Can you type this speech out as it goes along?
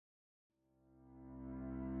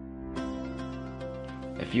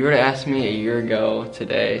If you were to ask me a year ago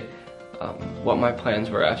today what my plans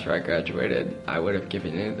were after I graduated, I would have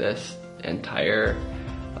given you this entire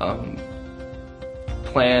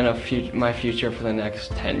plan of my future for the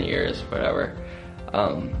next 10 years, whatever.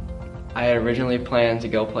 I had originally planned to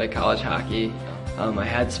go play college hockey. I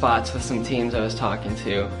had spots with some teams I was talking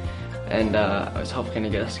to, and I was hoping to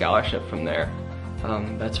get a scholarship from there.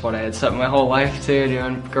 That's what I had set my whole life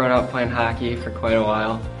to, growing up playing hockey for quite a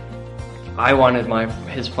while. I wanted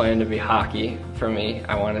his plan to be hockey for me.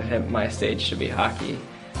 I wanted my stage to be hockey.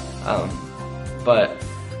 But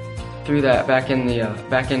through that, back in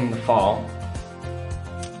the fall,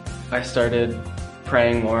 I started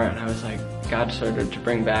praying more, and I was like, God started to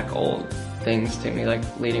bring back old things to me, like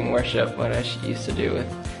leading worship, what I used to do with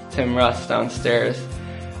Tim Russ downstairs.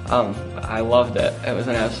 I loved it. It was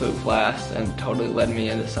an absolute blast and totally led me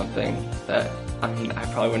into something that I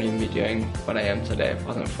probably wouldn't even be doing what I am today if it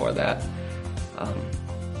wasn't for that.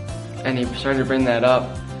 And he started to bring that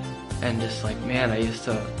up, and just like, man,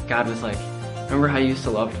 God was like, remember how you used to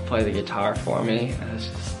love to play the guitar for me? And I was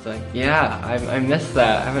just like, yeah, I miss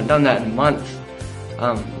that. I haven't done that in months.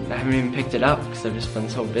 I haven't even picked it up because I've just been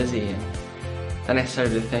so busy. And then I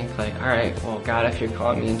started to think like, all right, well, God, if you're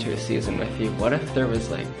calling me into a season with you, what if there was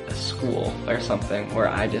like a school or something where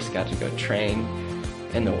I just got to go train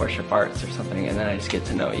in the worship arts or something, and then I just get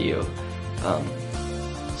to know you.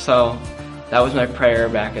 So that was my prayer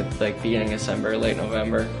back at like beginning of December, late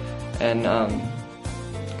November, and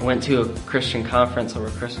went to a Christian conference over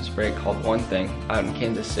Christmas break called One Thing out in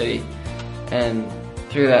Kansas City. And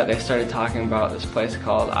through that, they started talking about this place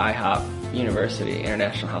called IHOP University,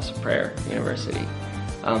 International House of Prayer University,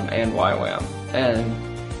 and YWAM.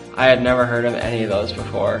 And I had never heard of any of those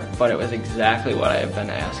before, but it was exactly what I had been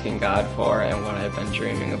asking God for and what I had been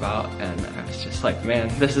dreaming about. And I was just like,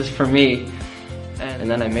 man, this is for me.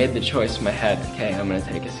 And then I made the choice in my head, okay, I'm going to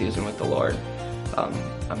take a season with the Lord. I'm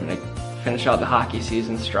going to finish out the hockey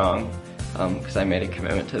season strong, because I made a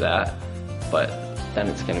commitment to that. But then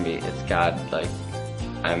it's God, like,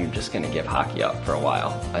 I'm just going to give hockey up for a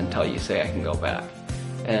while until you say I can go back.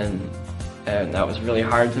 And that was really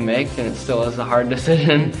hard to make, and it still is a hard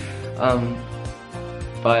decision.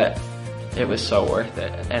 But it was so worth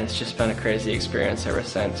it. And it's just been a crazy experience ever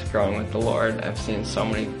since, growing with the Lord. I've seen so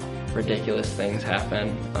many ridiculous things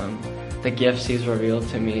happen. The gifts He's revealed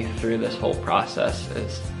to me through this whole process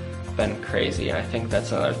has been crazy. And I think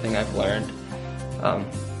that's another thing I've learned,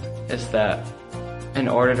 is that in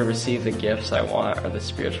order to receive the gifts I want, or the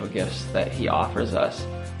spiritual gifts that He offers us,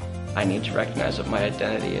 I need to recognize what my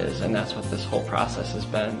identity is, and that's what this whole process has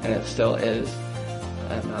been, and it still is.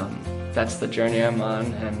 And that's the journey I'm on,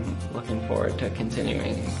 and looking forward to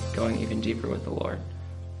continuing and going even deeper with the Lord.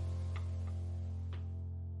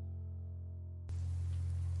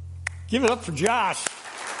 Give it up for Josh.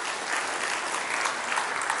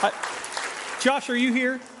 Josh, are you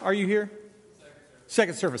here? Are you here?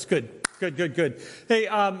 Second service. Good. Hey,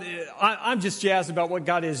 I'm just jazzed about what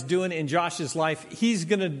God is doing in Josh's life. He's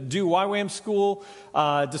going to do YWAM school,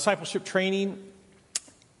 discipleship training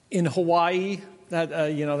in Hawaii.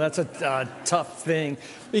 That's a tough thing.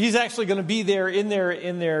 He's actually going to be there in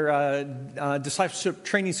their discipleship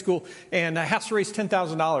training school, and has to raise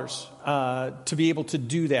 $10,000 to be able to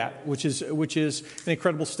do that, which is an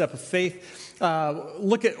incredible step of faith.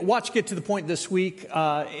 Watch Get to the Point this week.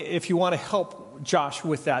 If you want to help Josh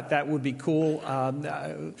with that would be cool.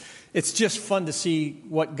 It's just fun to see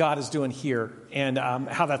what God is doing here and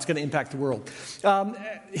how that's going to impact the world.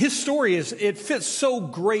 His story it fits so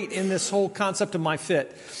great in this whole concept of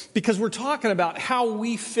MyFit, because we're talking about how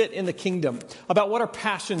we fit in the kingdom, about what our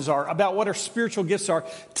passions are, about what our spiritual gifts are.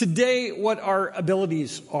 Today, what our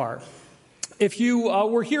abilities are. If you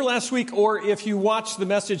were here last week, or if you watched the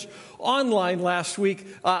message online last week,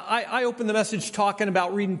 I opened the message talking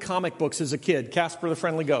about reading comic books as a kid. Casper the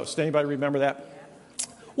Friendly Ghost. Anybody remember that?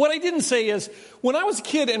 What I didn't say is, when I was a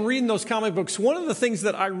kid and reading those comic books, one of the things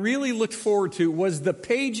that I really looked forward to was the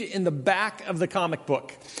page in the back of the comic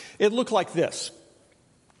book. It looked like this,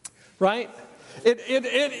 right?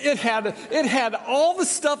 It had all the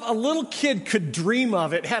stuff a little kid could dream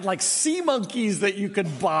of. It had like sea monkeys that you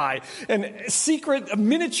could buy, and secret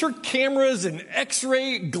miniature cameras, and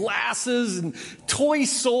x-ray glasses, and toy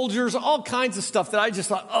soldiers, all kinds of stuff that I just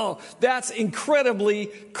thought, oh, that's incredibly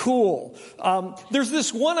cool. There's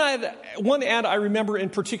this one ad I remember in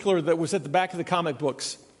particular that was at the back of the comic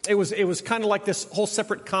books. It was kind of like this whole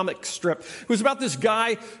separate comic strip. It was about this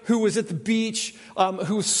guy who was at the beach,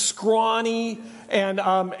 who was scrawny,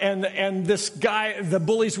 and this guy, the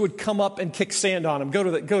bullies would come up and kick sand on him. Go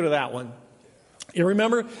to that one. You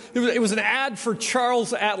remember? It was an ad for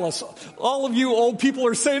Charles Atlas. All of you old people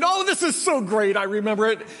are saying, "Oh, this is so great. I remember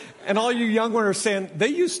it." And all you young ones are saying, "They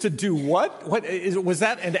used to do what? Was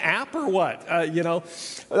that an app or what?"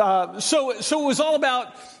 So it was all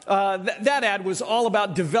about, that ad was all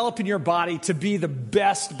about developing your body to be the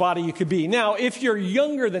best body you could be. Now, if you're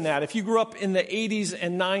younger than that, if you grew up in the 80s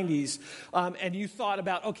and 90s, and you thought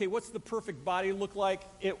about, okay, what's the perfect body look like?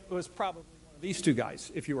 It was probably one of these two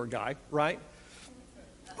guys, if you were a guy, right?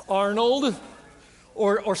 Arnold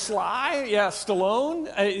or Sly, yeah, Stallone.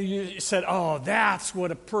 You said, "Oh, that's what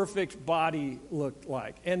a perfect body looked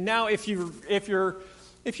like." And now, if you're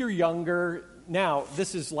younger, now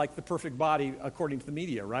this is like the perfect body according to the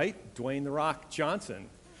media, right? Dwayne "The Rock" Johnson.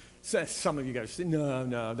 So some of you guys say,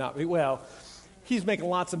 "No, not me." Well, he's making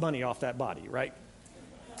lots of money off that body, right?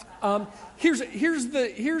 Here's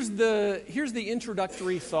the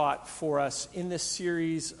introductory thought for us in this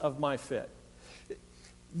series of MyFit.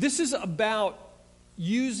 This is about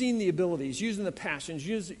using the abilities, using the passions,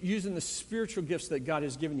 using the spiritual gifts that God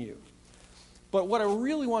has given you. But what I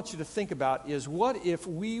really want you to think about is, what if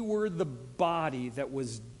we were the body that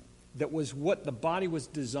was what the body was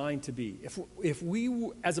designed to be? If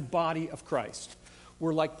we, as a body of Christ,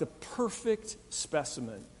 were like the perfect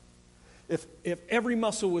specimen. If every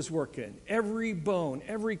muscle was working, every bone,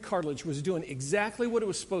 every cartilage was doing exactly what it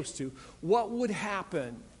was supposed to, what would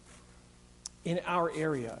happen in our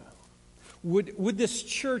area? Would this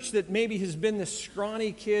church that maybe has been this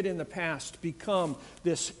scrawny kid in the past become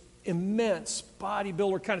this immense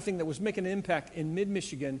bodybuilder kind of thing that was making an impact in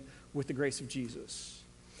mid-Michigan with the grace of Jesus?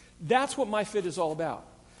 That's what MyFit is all about.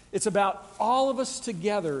 It's about all of us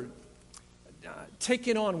together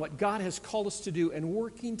taking on what God has called us to do and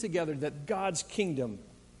working together that God's kingdom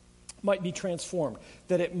might be transformed,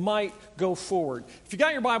 that it might go forward. If you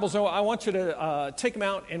got your Bibles, I want you to take them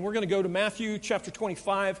out, and we're going to go to Matthew chapter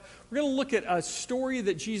 25. We're going to look at a story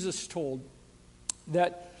that Jesus told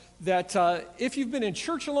that if you've been in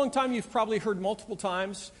church a long time, you've probably heard multiple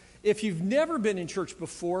times. If you've never been in church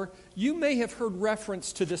before, you may have heard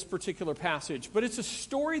reference to this particular passage. But it's a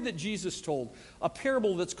story that Jesus told, a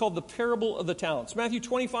parable that's called the parable of the talents. Matthew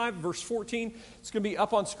 25, verse 14. It's going to be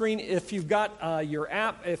up on screen. If you've got your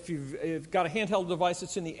app, if you've got a handheld device,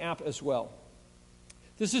 it's in the app as well.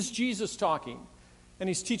 This is Jesus talking, and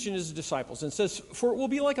he's teaching his disciples. And says, "For it will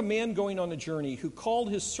be like a man going on a journey who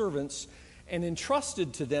called his servants and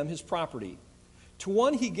entrusted to them his property. To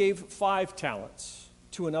one he gave 5 talents.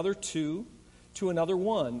 To another 2, to another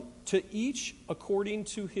 1, to each according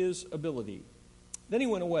to his ability. Then he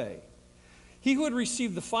went away. He who had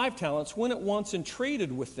received the 5 talents went at once and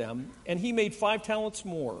traded with them, and he made 5 talents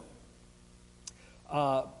more.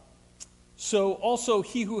 So also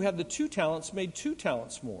he who had the 2 talents made 2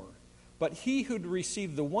 talents more. But he who had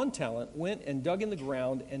received the 1 talent went and dug in the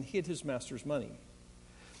ground and hid his master's money.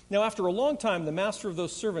 Now after a long time the master of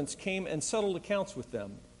those servants came and settled accounts with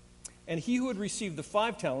them. And he who had received the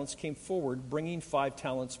 5 talents came forward, bringing 5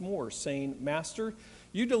 talents more, saying, 'Master,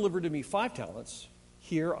 you delivered to me 5 talents.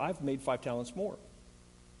 Here I've made 5 talents more.'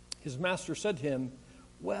 His master said to him,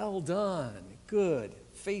 'Well done, good,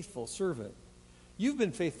 faithful servant. You've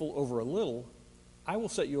been faithful over a little. I will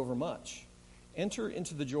set you over much. Enter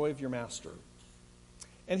into the joy of your master.'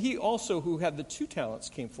 And he also who had the 2 talents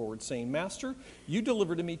came forward, saying, 'Master, you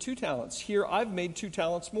delivered to me 2 talents. Here I've made 2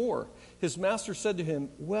 talents more.' His master said to him,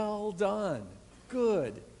 'Well done,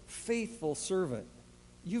 good, faithful servant.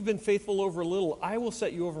 You've been faithful over a little. I will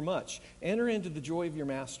set you over much. Enter into the joy of your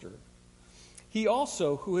master.' He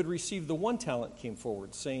also who had received the 1 talent came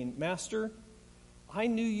forward, saying, 'Master, I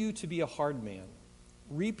knew you to be a hard man,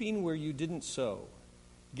 reaping where you didn't sow,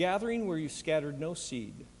 gathering where you scattered no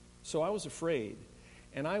seed. So I was afraid,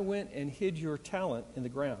 and I went and hid your talent in the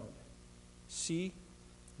ground. See,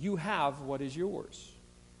 you have what is yours.'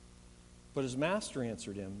 But his master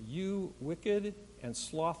answered him, 'You wicked and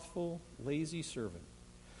slothful, lazy servant.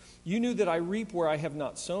 You knew that I reap where I have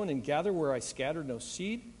not sown and gather where I scattered no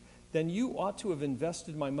seed. Then you ought to have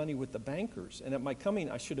invested my money with the bankers, and at my coming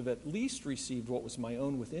I should have at least received what was my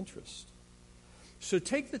own with interest. So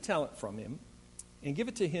take the talent from him and give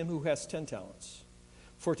it to him who has 10 talents.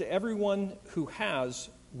 For to everyone who has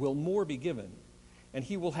will more be given, and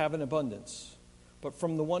he will have an abundance. But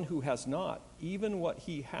from the one who has not, even what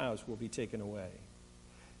he has will be taken away.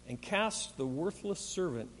 And cast the worthless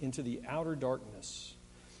servant into the outer darkness.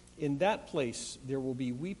 In that place there will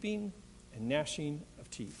be weeping and gnashing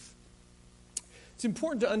of teeth." It's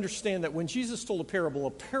important to understand that when Jesus told a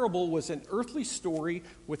parable was an earthly story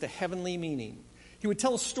with a heavenly meaning. He would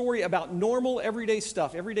tell a story about normal, everyday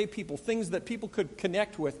stuff, everyday people, things that people could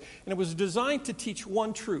connect with. And it was designed to teach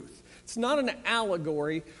one truth, It's not an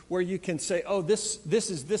allegory where you can say, oh, this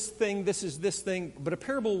is this thing, this is this thing. But a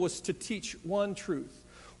parable was to teach one truth.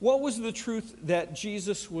 What was the truth that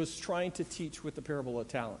Jesus was trying to teach with the parable of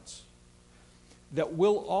talents? That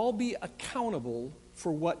we'll all be accountable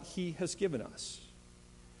for what he has given us.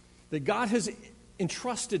 That God has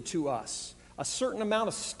entrusted to us a certain amount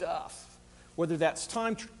of stuff, whether that's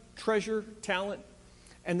time, treasure, talent,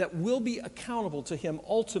 and that we'll be accountable to him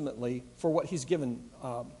ultimately for what he's given.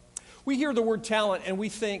 We hear the word talent and we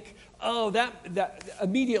think, that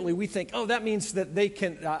immediately we think, that means that they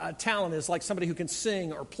can, a talent is like somebody who can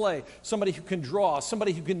sing or play, somebody who can draw,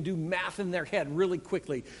 somebody who can do math in their head really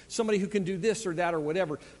quickly, somebody who can do this or that or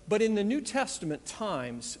whatever. But in the New Testament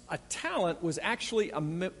times, a talent was actually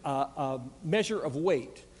a measure of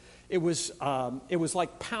weight. It was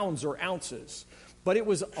like pounds or ounces, but it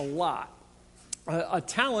was a lot. A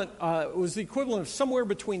talent was the equivalent of somewhere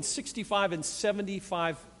between 65 and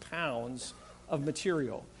 75 pounds of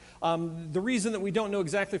material. The reason that we don't know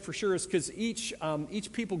exactly for sure is because each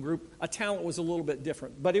people group, a talent was a little bit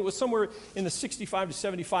different. But it was somewhere in the 65 to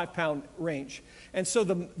 75 pound range. And so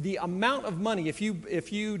the amount of money, if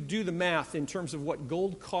you do the math in terms of what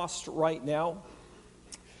gold costs right now,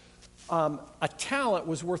 a talent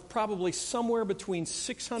was worth probably somewhere between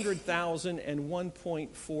 $600,000 and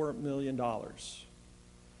 $1.4 million. All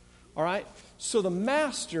right? So the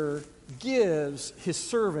master gives his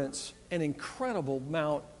servants an incredible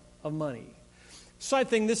amount of money. Side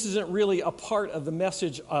thing, this isn't really a part of the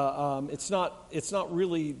message. It's not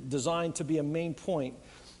really designed to be a main point.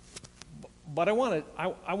 But I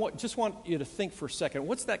just want you to think for a second.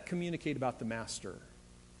 What's that communicate about the master?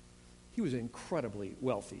 He was incredibly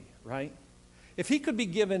wealthy, right? If he could be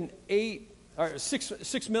given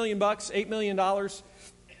 $6 million, $8 million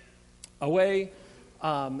away,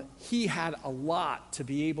 he had a lot to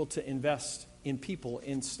be able to invest in people,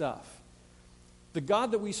 in stuff. The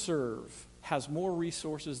God that we serve has more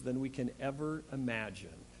resources than we can ever imagine.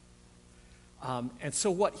 And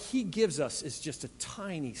so what he gives us is just a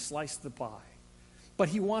tiny slice of the pie. But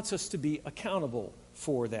he wants us to be accountable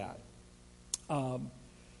for that.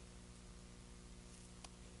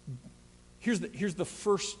 Here's the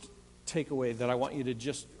first takeaway that I want you to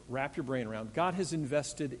just wrap your brain around. God has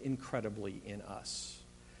invested incredibly in us.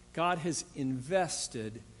 God has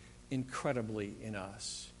invested incredibly in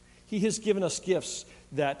us. He has given us gifts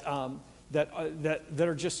that are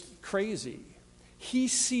just crazy. He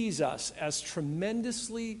sees us as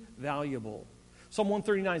tremendously valuable. Psalm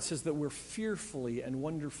 139 says that we're fearfully and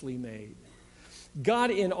wonderfully made. God,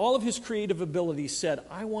 in all of his creative abilities, said,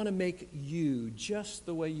 I want to make you just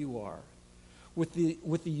the way you are. With the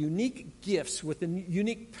unique gifts, with the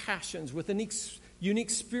unique passions, with the unique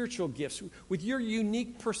spiritual gifts, with your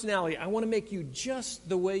unique personality, I want to make you just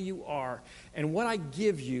the way you are. And what I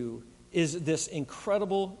give you is this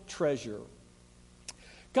incredible treasure.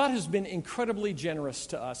 God has been incredibly generous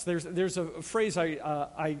to us. There's a phrase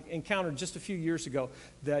I encountered just a few years ago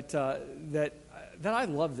that I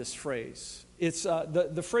love this phrase. It's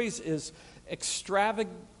the phrase is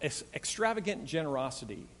extravagant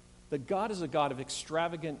generosity. That God is a God of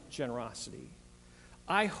extravagant generosity.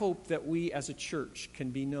 I hope that we as a church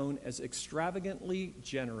can be known as extravagantly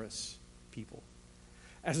generous people,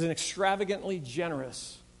 as an extravagantly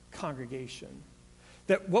generous congregation.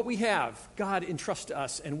 That what we have, God entrusts to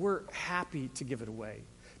us, and we're happy to give it away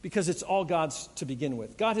because it's all God's to begin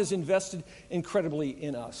with. God has invested incredibly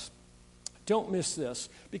in us. Don't miss this,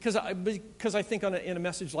 because I think in a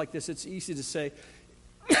message like this, it's easy to say,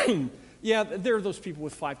 yeah, there are those people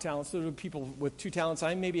with 5 talents. There are people with 2 talents.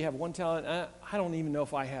 I maybe have 1 talent. I don't even know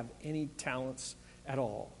if I have any talents at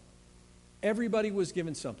all. Everybody was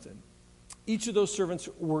given something. Each of those servants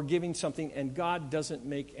were giving something, and God doesn't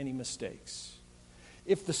make any mistakes.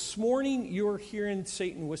 If this morning you're hearing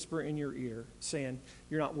Satan whisper in your ear saying,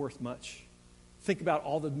 you're not worth much, think about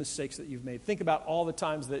all the mistakes that you've made. Think about all the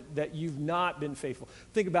times that you've not been faithful.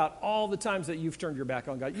 Think about all the times that you've turned your back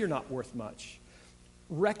on God. You're not worth much.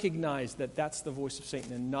 Recognize that that's the voice of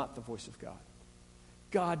Satan and not the voice of God.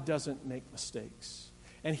 God doesn't make mistakes.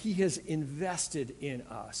 And he has invested in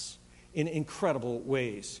us in incredible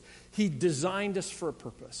ways. He designed us for a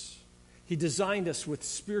purpose. He designed us with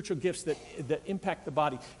spiritual gifts that impact the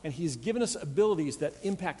body. And he's given us abilities that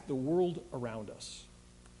impact the world around us.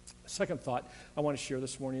 Second thought I want to share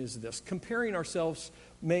this morning is this. Comparing ourselves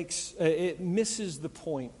misses the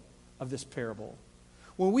point of this parable.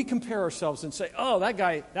 When we compare ourselves and say, oh, that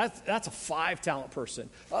guy, that's a 5-talent person.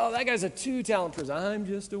 Oh, that guy's a 2-talent person. I'm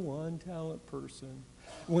just a 1-talent person.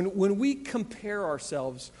 When we compare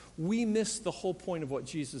ourselves, we miss the whole point of what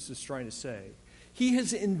Jesus is trying to say. He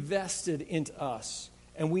has invested into us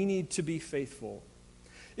and we need to be faithful.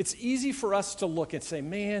 It's easy for us to look and say,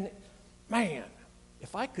 man,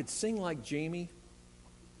 if I could sing like Jamie,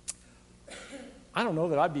 I don't know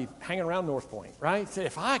that I'd be hanging around Northpointe, right?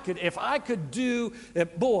 If I could do,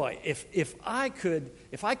 boy, if I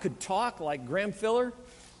could talk like Graham Filler,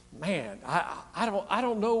 man, I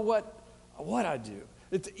don't know what I'd do.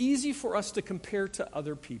 It's easy for us to compare to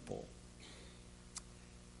other people.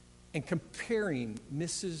 And comparing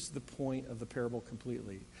misses the point of the parable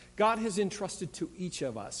completely. God has entrusted to each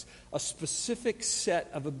of us a specific set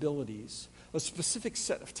of abilities, a specific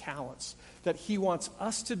set of talents that he wants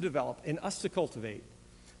us to develop and us to cultivate.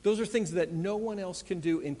 Those are things that no one else can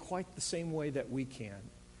do in quite the same way that we can.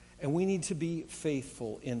 And we need to be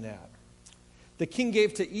faithful in that. The king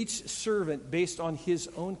gave to each servant based on his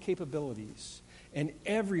own capabilities, and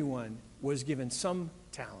everyone was given some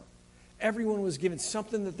talent. Everyone was given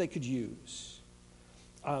something that they could use.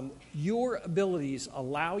 Your abilities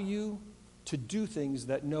allow you to do things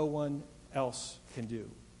that no one else can do.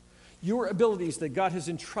 Your abilities that God has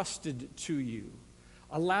entrusted to you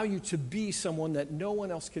allow you to be someone that no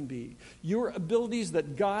one else can be. Your abilities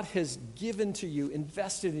that God has given to you,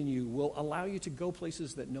 invested in you, will allow you to go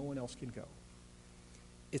places that no one else can go.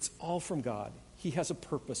 It's all from God. He has a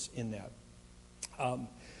purpose in that.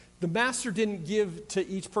 The master didn't give to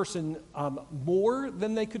each person more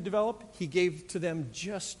than they could develop. He gave to them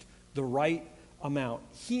just the right amount.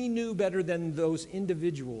 He knew better than those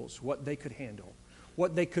individuals what they could handle,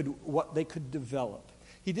 what they could develop.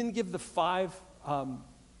 He didn't give the five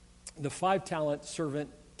talent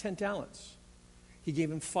servant 10 talents. He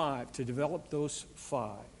gave him 5 to develop those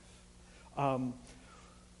 5.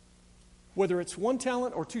 Whether it's 1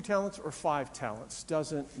 talent or 2 talents or 5 talents,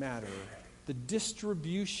 doesn't matter. The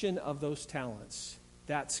distribution of those talents,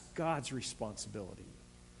 that's God's responsibility.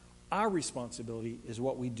 Our responsibility is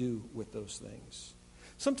what we do with those things.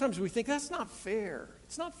 Sometimes we think, that's not fair.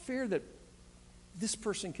 It's not fair that this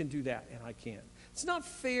person can do that and I can't. It's not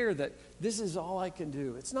fair that this is all I can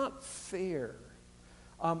do. It's not fair.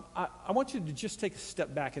 I want you to just take a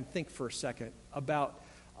step back and think for a second about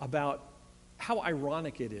how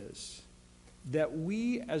ironic it is that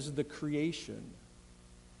we as the creation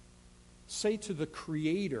say to the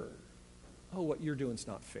Creator, oh, what you're doing is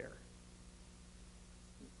not fair.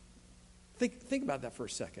 Think about that for a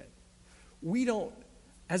second. We don't,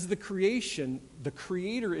 as the creation, the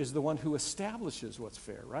Creator is the one who establishes what's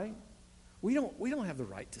fair, right? We don't have the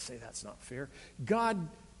right to say that's not fair. God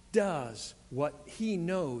does what He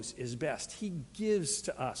knows is best. He gives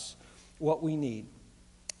to us what we need.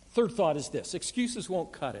 Third thought is this: excuses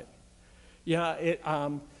won't cut it. Yeah,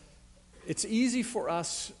 it's easy for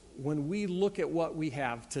us when we look at what we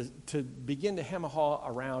have to begin to hem and haw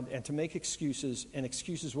around and to make excuses, and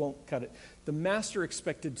excuses won't cut it. The master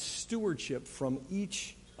expected stewardship from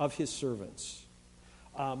each of his servants.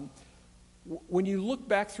 When you look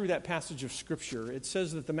back through that passage of Scripture, it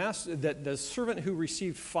says that the servant who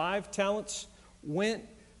received 5 talents went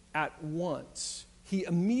at once. He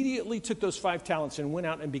immediately took those 5 talents and went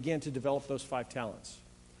out and began to develop those 5 talents.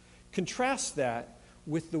 Contrast that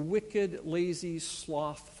with the wicked, lazy,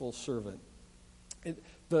 slothful servant.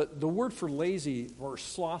 The word for lazy or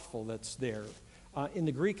slothful that's there in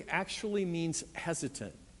the Greek actually means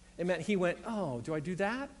hesitant. It meant he went, oh, do I do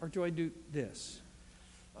that or do I do this?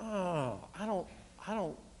 Oh, I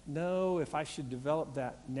don't know if I should develop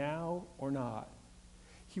that now or not.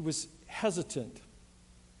 He was hesitant.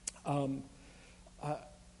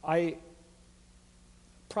 I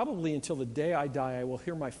probably until the day I die, I will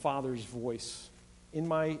hear my Father's voice in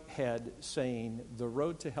my head saying, the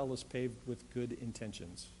road to hell is paved with good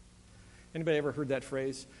intentions. Anybody ever heard that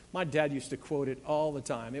phrase? My dad used to quote it all the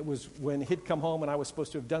time. It was when he'd come home and I was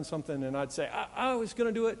supposed to have done something and I'd say, I was going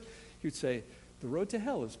to do it. He would say, the road to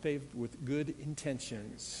hell is paved with good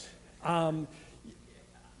intentions.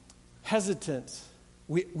 Hesitant.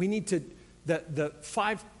 We need to, the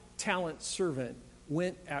 5-talent servant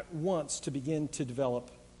went at once to begin to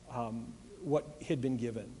develop what had been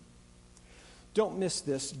given. Don't miss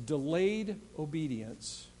this. Delayed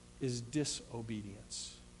obedience is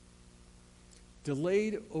disobedience.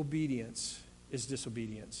 Delayed obedience is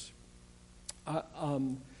disobedience.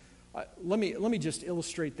 Let me just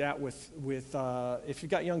illustrate that with if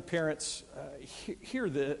you've got young parents, if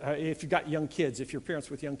you've got young kids, if you're parents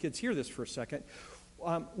with young kids, hear this for a second.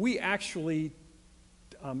 We actually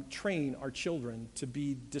train our children to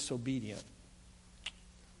be disobedient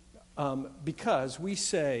because we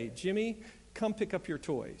say, Jimmy, come pick up your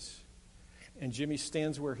toys. And Jimmy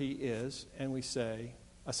stands where he is, and we say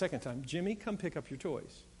a second time, Jimmy, come pick up your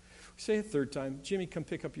toys. We say a third time, Jimmy, come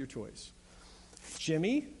pick up your toys.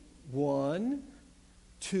 Jimmy, 1,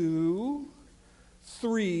 2,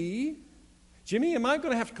 3. Jimmy, am I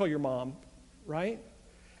going to have to call your mom? Right?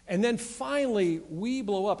 And then finally, we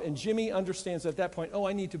blow up, and Jimmy understands at that point, oh,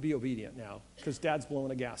 I need to be obedient now because Dad's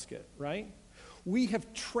blowing a gasket, right? We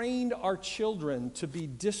have trained our children to be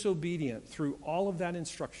disobedient through all of that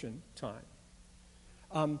instruction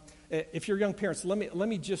time. If you're young parents, let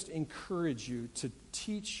me just encourage you to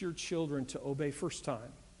teach your children to obey first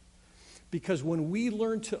time. Because when we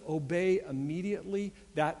learn to obey immediately,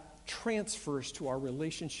 that transfers to our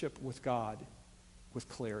relationship with God with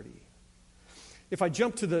clarity. If I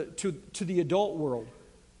jump to the adult world,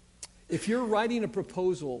 if you're writing a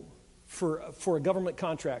proposal for a government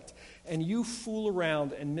contract and you fool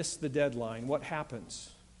around and miss the deadline, what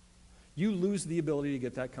happens? You lose the ability to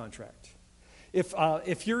get that contract.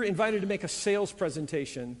 If you're invited to make a sales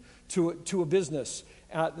presentation to a business,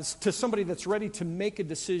 to somebody that's ready to make a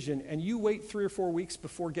decision, and you wait 3 or 4 weeks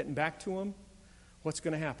before getting back to them, what's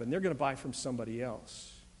going to happen? They're going to buy from somebody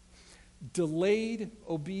else. Delayed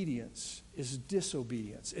obedience is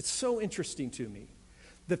disobedience. It's so interesting to me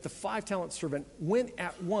that the 5-talent servant went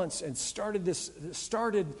at once and started this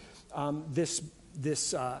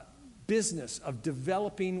business of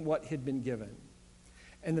developing what had been given,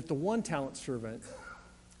 and that the 1-talent servant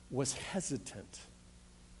was hesitant,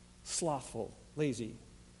 slothful, lazy.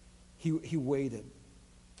 He waited.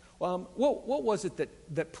 What was it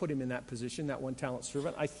that put him in that position, that 1-talent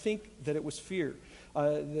servant? I think that it was fear.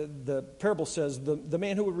 The parable says the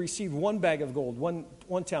man who would receive 1 bag of gold,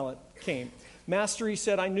 one talent, came. Master, he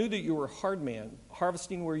said, I knew that you were a hard man,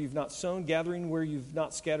 harvesting where you've not sown, gathering where you've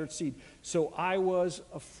not scattered seed. So I was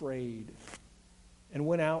afraid and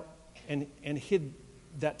went out and hid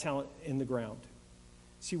that talent in the ground.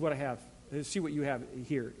 See what I have. See what you have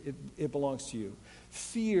here. It belongs to you.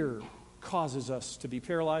 Fear causes us to be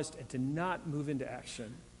paralyzed and to not move into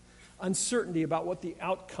action. Uncertainty about what the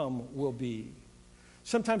outcome will be.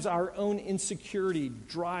 Sometimes our own insecurity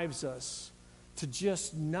drives us to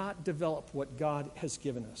just not develop what God has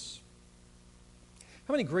given us.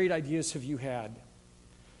 How many great ideas have you had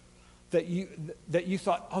that you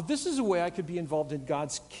thought, oh, this is a way I could be involved in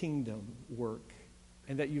God's kingdom work,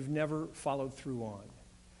 and that you've never followed through on?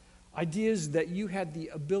 Ideas that you had the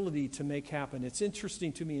ability to make happen. It's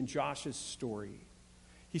interesting to me in Josh's story.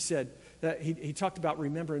 He said that he talked about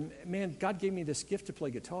remembering, man, God gave me this gift to play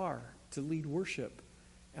guitar, to lead worship,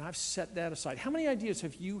 and I've set that aside. How many ideas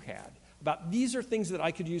have you had about these are things that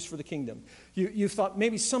I could use for the kingdom? You thought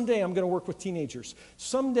maybe someday I'm going to work with teenagers.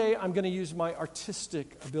 Someday I'm going to use my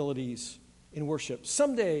artistic abilities in worship.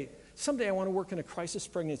 Someday I want to work in a crisis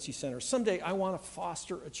pregnancy center. Someday I want to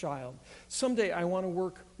foster a child. Someday I want to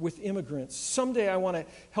work with immigrants. Someday I want to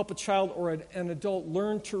help a child or an adult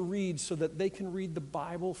learn to read so that they can read the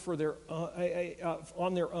Bible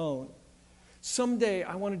on their own. Someday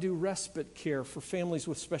I want to do respite care for families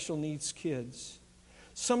with special needs kids.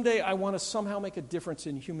 Someday I want to somehow make a difference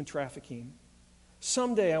in human trafficking.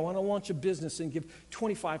 Someday I want to launch a business and give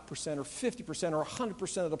 25% or 50% or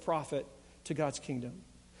 100% of the profit to God's kingdom.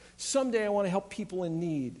 Someday I want to help people in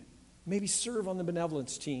need, maybe serve on the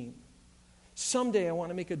benevolence team. Someday I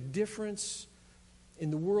want to make a difference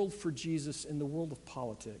in the world for Jesus, in the world of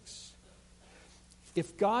politics.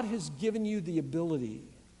 If God has given you the ability,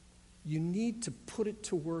 you need to put it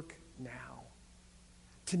to work now,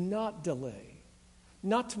 to not delay,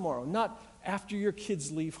 not tomorrow, not after your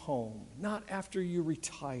kids leave home, not after you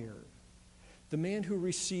retire. The man who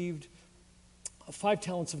received 5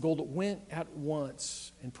 talents of gold went at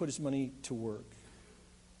once and put his money to work.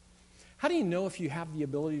 How do you know if you have the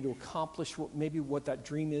ability to accomplish what that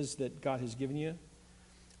dream is that God has given you?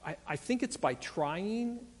 I think it's by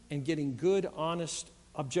trying and getting good, honest,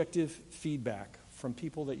 objective feedback from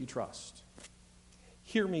people that you trust.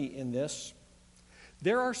 Hear me in this.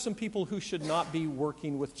 There are some people who should not be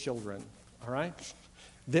working with children, all right?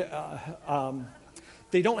 They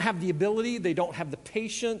don't have the ability, they don't have the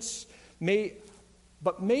patience,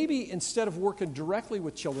 but maybe instead of working directly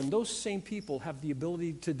with children, those same people have the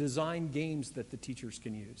ability to design games that the teachers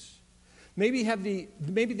can use. Maybe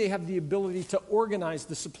they have the ability to organize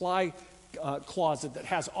the supply closet that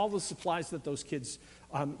has all the supplies that those kids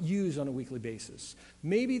use on a weekly basis.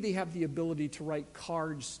 Maybe they have the ability to write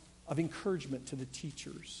cards of encouragement to the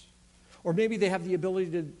teachers. Or maybe they have the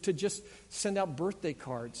ability to just send out birthday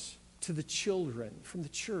cards to the children from the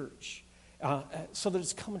church so that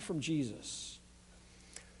it's coming from Jesus.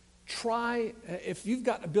 Try, if you've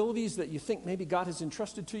got abilities that you think maybe God has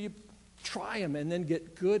entrusted to you, try them and then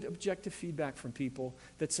get good objective feedback from people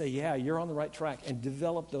that say, yeah, you're on the right track, and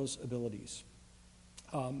develop those abilities.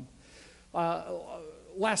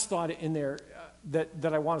 Last thought in there,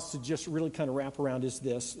 that I want us to just really kind of wrap around is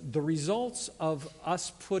this. The results of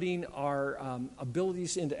us putting our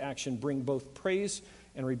abilities into action bring both praise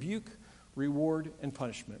and rebuke, reward and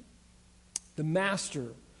punishment. The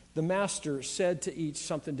master said to each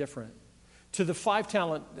something different. To the 5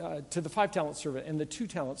 talent servant and the 2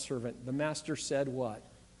 talent servant, the master said what?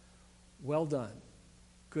 Well done,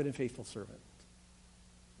 good and faithful servant.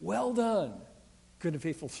 Well done, good and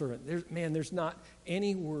faithful servant. There's not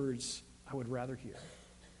any words I would rather hear.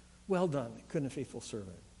 Well done, good and faithful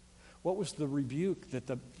servant. What was the rebuke that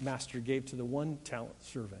the master gave to the 1 talent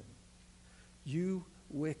servant? You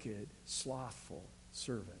wicked, slothful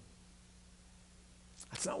servant.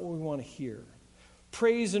 That's not what we want to hear.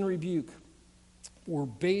 Praise and rebuke were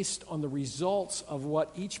based on the results of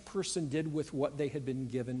what each person did with what they had been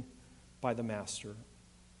given by the master.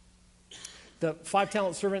 The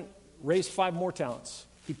 5-talent servant raised 5 more talents.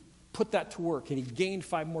 He put that to work and he gained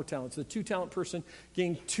 5 more talents. The 2-talent person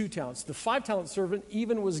gained 2 talents. The 5-talent servant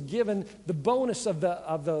even was given the bonus of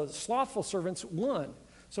the slothful servant's 1.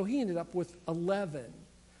 So he ended up with 11.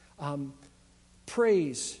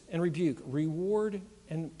 Praise and rebuke, reward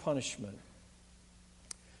and punishment.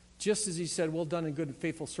 Just as he said, well done and good and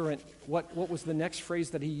faithful servant, what was the next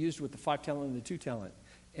phrase that he used with the 5-talent and the 2-talent?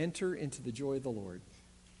 Enter into the joy of the Lord.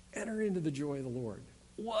 Enter into the joy of the Lord.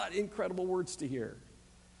 What incredible words to hear.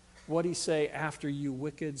 What did he say after you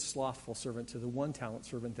wicked, slothful servant to the 1-talent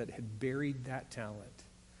servant that had buried that talent?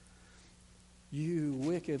 You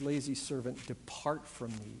wicked, lazy servant, depart from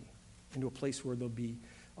me into a place where there'll be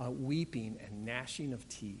weeping and gnashing of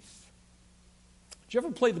teeth. Did you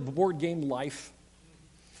ever play the board game Life?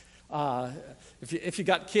 If you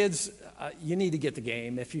got kids, you need to get the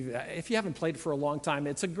game. If you haven't played it for a long time,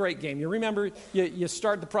 it's a great game. You remember, you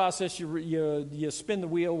start the process, you spin the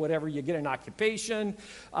wheel, whatever. You get an occupation,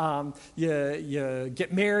 you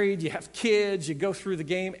get married, you have kids, you go through the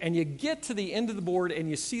game, and you get to the end of the board, and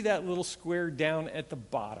you see that little square down at the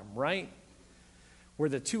bottom, right? Where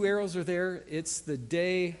the 2 arrows are there, it's the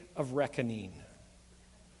day of reckoning.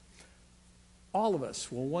 All of us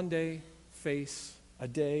will one day face a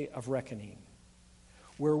day of reckoning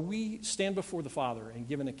where we stand before the Father and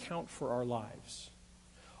give an account for our lives.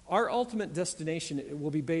 Our ultimate destination will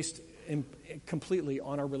be based completely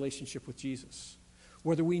on our relationship with Jesus,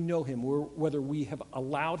 whether we know him, or whether we have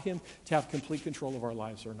allowed him to have complete control of our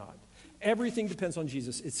lives or not. Everything depends on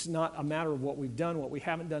Jesus. It's not a matter of what we've done, what we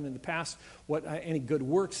haven't done in the past, what any good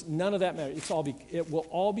works. None of that matters. It will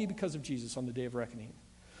all be because of Jesus on the day of reckoning.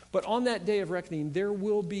 But on that day of reckoning, there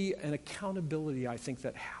will be an accountability, I think,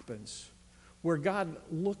 that happens where God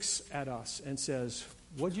looks at us and says,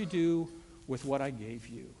 what'd you do with what I gave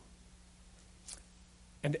you?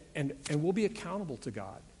 And we'll be accountable to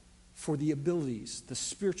God for the abilities, the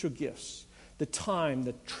spiritual gifts, the time,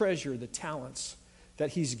 the treasure, the talents that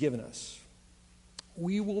he's given us.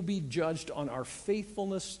 We will be judged on our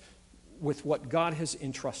faithfulness with what God has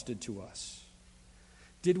entrusted to us.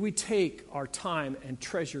 Did we take our time and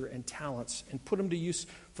treasure and talents and put them to use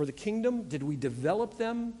for the kingdom? Did we develop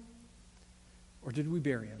them? Or did we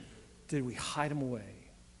bury them? Did we hide them away?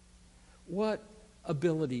 What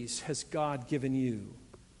abilities has God given you?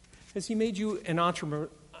 Has he made you an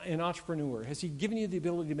entrepreneur? Has he given you the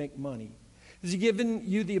ability to make money? Has he given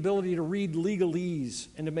you the ability to read legalese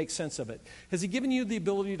and to make sense of it? Has he given you the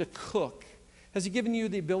ability to cook? Has he given you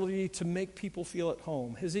the ability to make people feel at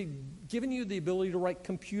home? Has he given you the ability to write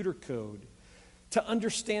computer code, to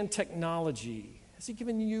understand technology? Has he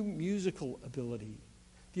given you musical ability,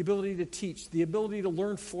 the ability to teach, the ability to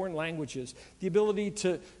learn foreign languages, the ability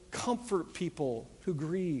to comfort people who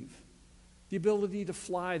grieve, the ability to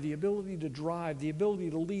fly, the ability to drive, the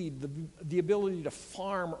ability to lead, the ability to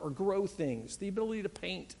farm or grow things, the ability to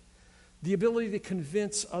paint, the ability to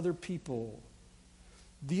convince other people,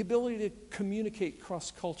 the ability to communicate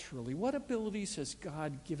cross-culturally? What abilities has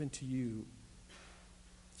God given to you?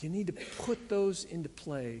 You need to put those into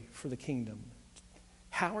play for the kingdom.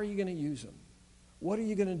 How are you going to use them? What are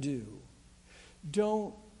you going to do?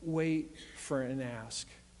 Don't wait for an ask.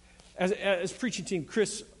 As preaching team,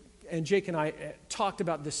 Chris and Jake and I talked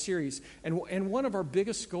about this series, and one of our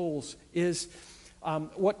biggest goals is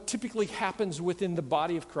what typically happens within the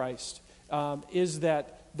body of Christ is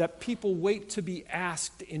that people wait to be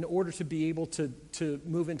asked in order to be able to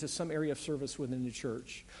move into some area of service within the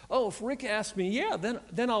church. Oh, if Rick asked me, yeah,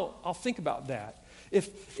 then I'll think about that.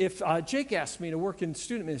 If Jake asked me to work in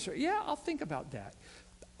student ministry, yeah, I'll think about that.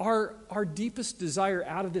 Our deepest desire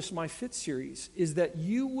out of this MyFit series is that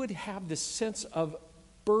you would have this sense of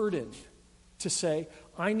burden to say,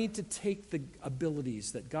 I need to take the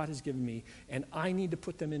abilities that God has given me and I need to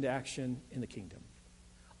put them into action in the kingdom.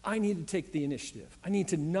 I need to take the initiative. I need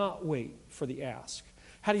to not wait for the ask.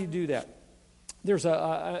 How do you do that? There's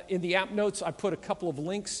in the app notes, I put a couple of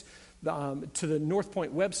links to the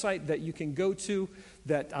Northpointe website that you can go to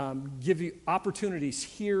that give you opportunities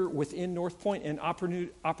here within Northpointe and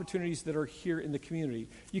opportunities that are here in the community.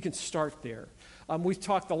 You can start there. We've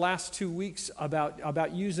talked the last 2 weeks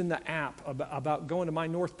about using the app, about going to My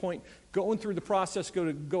Northpointe, going through the process,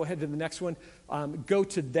 go ahead to the next one. Go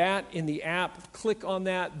to that in the app, click on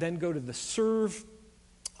that, then go to the serve.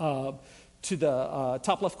 To the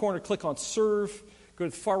top left corner, click on serve. Go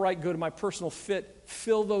to the far right, go to My Personal Fit.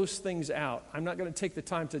 Fill those things out. I'm not going to take the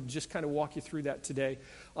time to just kind of walk you through that today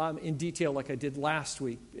in detail like I did last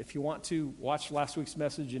week. If you want to, watch last week's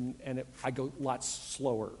message, I go lots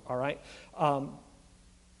slower, all right?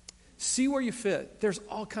 See where you fit. There's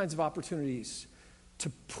all kinds of opportunities to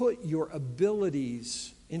put your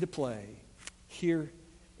abilities into play here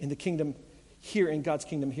in the kingdom, here in God's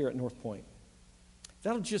kingdom, here at Northpointe.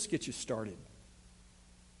 That'll just get you started.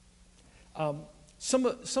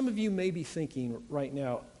 Some of you may be thinking right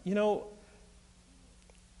now,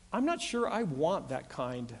 I'm not sure I want that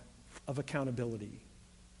kind of accountability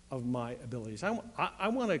of my abilities. I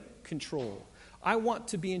want to control. I want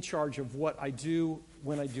to be in charge of what I do,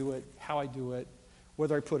 when I do it, how I do it,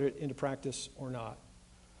 whether I put it into practice or not.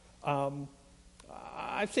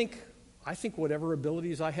 I think whatever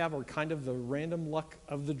abilities I have are kind of the random luck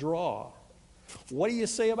of the draw. What do you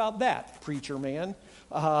say about that, preacher man?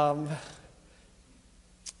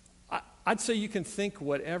 I'd say you can think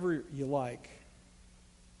whatever you like,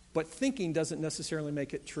 but thinking doesn't necessarily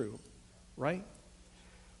make it true, right?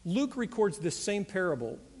 Luke records this same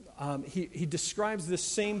parable. He describes this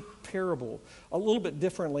same parable a little bit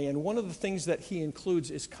differently, and one of the things that he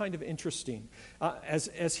includes is kind of interesting.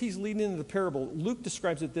 As he's leading into the parable, Luke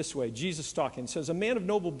describes it this way. Jesus talking says, "A man of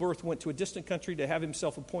noble birth went to a distant country to have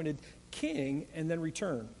himself appointed king and then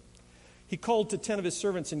return. He called to 10 of his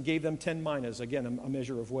servants and gave them 10 minas," again, a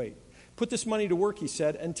measure of weight. "Put this money to work," he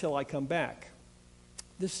said, "until I come back."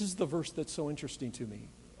 This is the verse that's so interesting to me.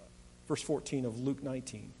 Verse 14 of Luke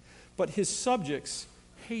 19. "But his subjects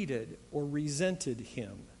hated or resented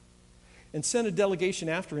him and sent a delegation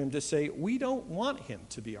after him to say, 'We don't want him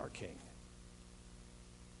to be our king.'"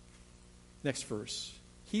 Next verse.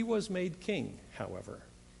 "He was made king, however,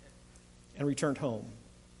 and returned home.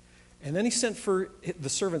 And then he sent for the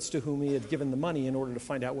servants to whom he had given the money in order to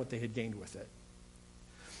find out what they had gained with it."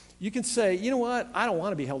 You can say, you know what, I don't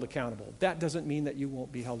want to be held accountable. That doesn't mean that you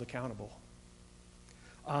won't be held accountable.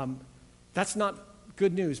 That's not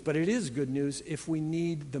good news, but it is good news if we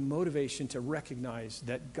need the motivation to recognize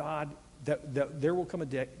that that there will come a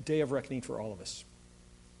day of reckoning for all of us.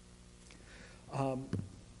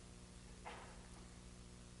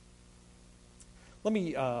 Let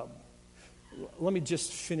me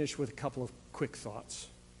just finish with a couple of quick thoughts.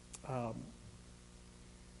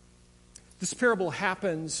 This parable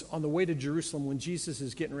happens on the way to Jerusalem when Jesus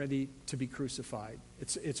is getting ready to be crucified.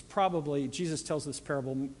 It's probably, Jesus tells this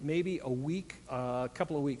parable maybe a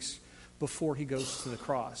couple of weeks before he goes to the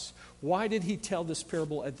cross. Why did he tell this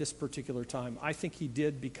parable at this particular time? I think he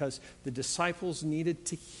did because the disciples needed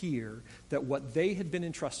to hear that what they had been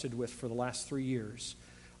entrusted with for the last 3 years,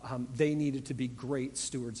 they needed to be great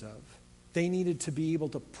stewards of. They needed to be able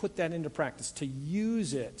to put that into practice, to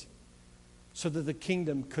use it so that the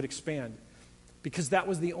kingdom could expand. Because that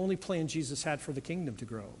was the only plan Jesus had for the kingdom to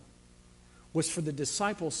grow, was for the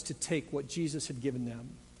disciples to take what Jesus had given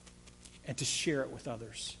them and to share it with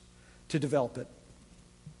others, to develop it.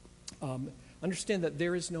 Understand that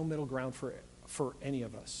there is no middle ground for any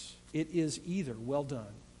of us. It is either well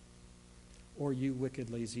done or you wicked,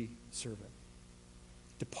 lazy servant.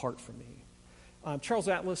 Depart from me. Charles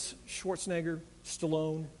Atlas, Schwarzenegger,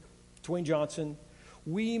 Stallone, Dwayne Johnson,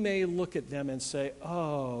 we may look at them and say,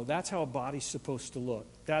 oh, that's how a body's supposed to look.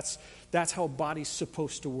 That's how a body's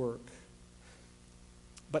supposed to work.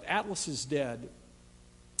 But Atlas is dead,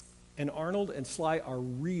 and Arnold and Sly are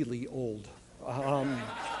really old.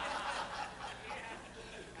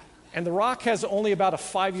 And The Rock has only about a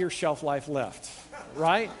 5-year shelf life left,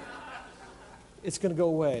 right? It's going to go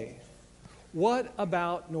away. What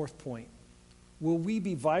about Northpointe? Will we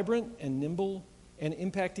be vibrant and nimble and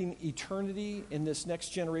impacting eternity in this next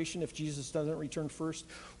generation if Jesus doesn't return first?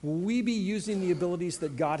 Will we be using the abilities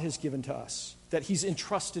that God has given to us, that he's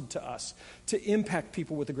entrusted to us, to impact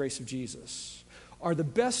people with the grace of Jesus? Are the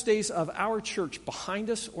best days of our church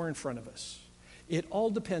behind us or in front of us? It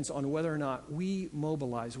all depends on whether or not we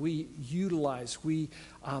mobilize, we utilize, we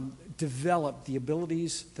develop the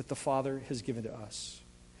abilities that the Father has given to us.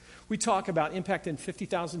 We talk about impacting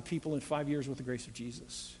 50,000 people in 5 years with the grace of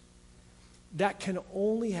Jesus. That can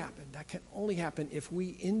only happen. That can only happen if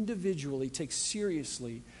we individually take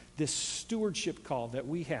seriously this stewardship call that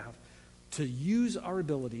we have to use our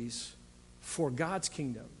abilities for God's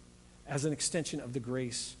kingdom as an extension of the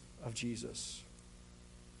grace of Jesus.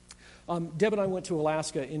 Deb and I went to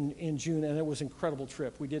Alaska in June, and it was an incredible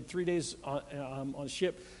trip. We did 3 days on a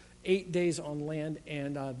ship, 8 days on land,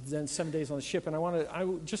 and then 7 days on the ship. And I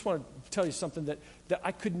just want to tell you something that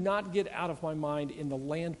I could not get out of my mind in the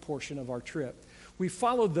land portion of our trip. We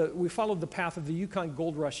followed the path of the Yukon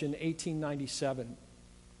Gold Rush in 1897.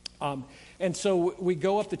 And so we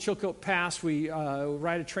go up the Chilcoot Pass, we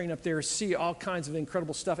ride a train up there, see all kinds of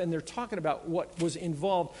incredible stuff, and they're talking about what was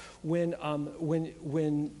involved when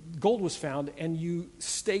gold was found and you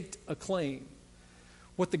staked a claim.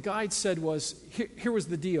 What the guide said was, here was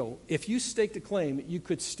the deal. If you staked a claim, you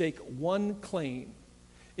could stake one claim.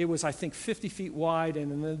 It was, I think, 50 feet wide,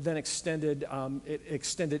 and then extended. It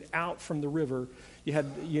extended out from the river. You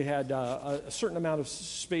had a certain amount of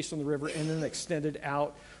space on the river, and then extended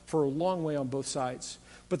out for a long way on both sides.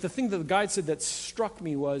 But the thing that the guide said that struck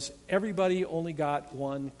me was everybody only got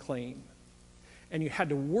one claim, and you had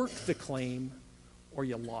to work the claim, or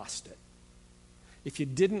you lost it. If you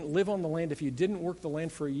didn't live on the land, if you didn't work the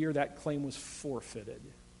land for a year, that claim was forfeited.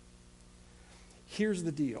 Here's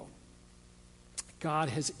the deal. God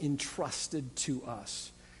has entrusted to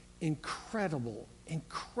us incredible,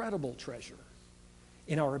 incredible treasure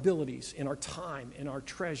in our abilities, in our time, in our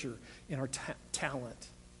treasure, in our talent.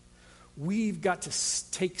 We've got to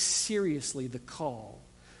take seriously the call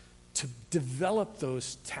to develop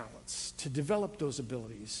those talents, to develop those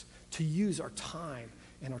abilities, to use our time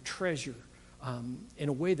and our treasure in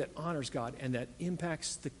a way that honors God and that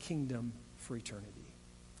impacts the kingdom for eternity.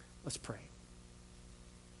 Let's pray.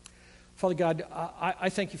 Father God, I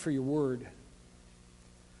thank you for your word,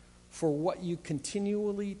 for what you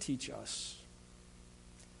continually teach us.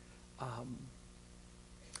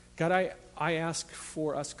 God, I ask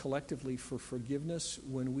for us collectively for forgiveness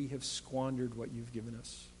when we have squandered what you've given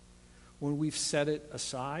us, when we've set it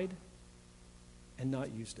aside and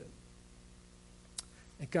not used it.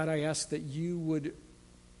 And God, I ask that you would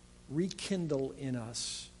rekindle in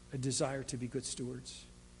us a desire to be good stewards.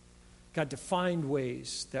 God, to find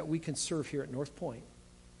ways that we can serve here at Northpointe,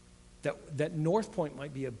 that Northpointe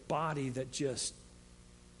might be a body that just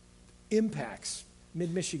impacts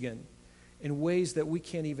Mid-Michigan in ways that we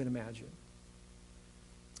can't even imagine.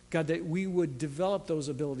 God, that we would develop those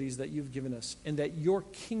abilities that you've given us and that your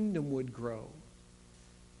kingdom would grow.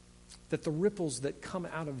 That the ripples that come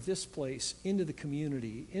out of this place into the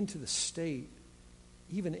community, into the state,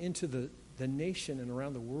 even into the nation and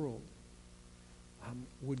around the world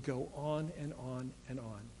would go on and on and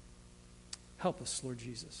on. Help us, Lord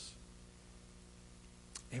Jesus.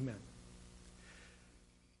 Amen.